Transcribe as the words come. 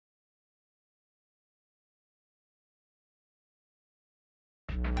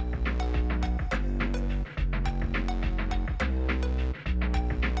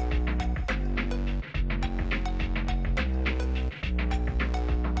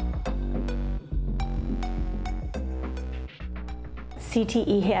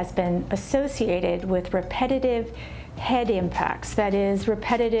CTE has been associated with repetitive head impacts, that is,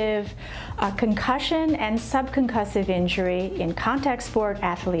 repetitive concussion and subconcussive injury in contact sport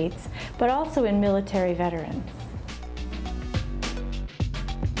athletes, but also in military veterans.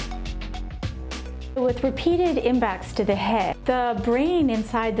 With repeated impacts to the head, the brain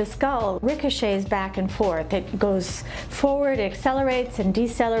inside the skull ricochets back and forth. It goes forward, it accelerates and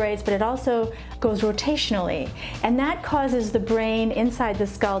decelerates, but it also goes rotationally. And that causes the brain inside the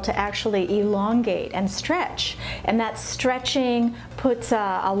skull to actually elongate and stretch. And that stretching puts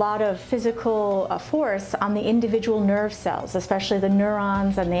a lot of physical force on the individual nerve cells, especially the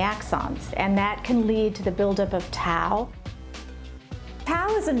neurons and the axons. And that can lead to the buildup of tau.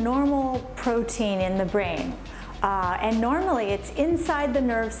 Tau is a normal protein in the brain, and normally it's inside the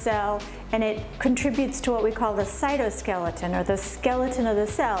nerve cell, and it contributes to what we call the cytoskeleton, or the skeleton of the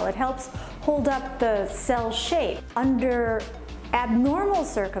cell. It helps hold up the cell shape. Under abnormal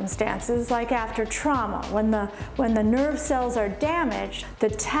circumstances, like after trauma, when the nerve cells are damaged, the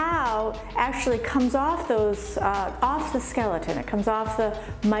tau actually comes off off the skeleton. It comes off the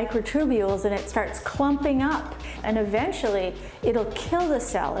microtubules and it starts clumping up, and eventually it'll kill the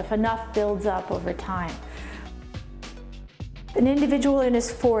cell if enough builds up over time. An individual in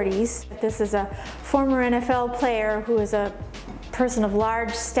his 40s, this is a former NFL player who is a person of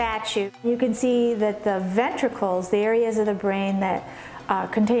large stature. You can see that the ventricles, the areas of the brain that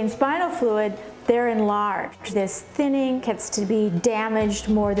contain spinal fluid, they're enlarged. This thinning gets to be damaged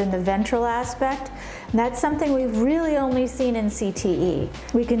more than the ventral aspect. And that's something we've really only seen in CTE.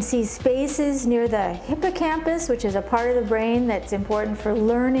 We can see spaces near the hippocampus, which is a part of the brain that's important for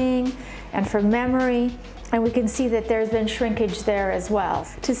learning and for memory. And we can see that there's been shrinkage there as well.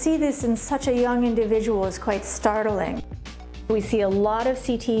 To see this in such a young individual is quite startling. We see a lot of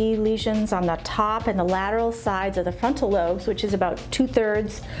CTE lesions on the top and the lateral sides of the frontal lobes, which is about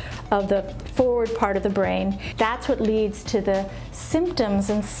 2/3 of the forward part of the brain. That's what leads to the symptoms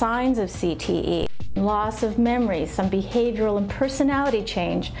and signs of CTE. Loss of memory, some behavioral and personality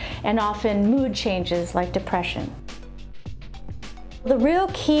change, and often mood changes like depression. The real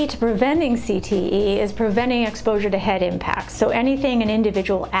key to preventing CTE is preventing exposure to head impacts. So anything an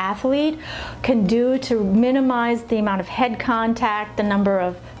individual athlete can do to minimize the amount of head contact, the number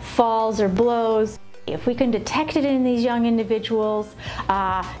of falls or blows. If we can detect it in these young individuals,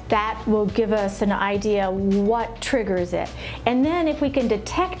 that will give us an idea what triggers it. And then if we can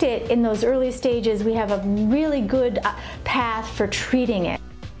detect it in those early stages, we have a really good path for treating it.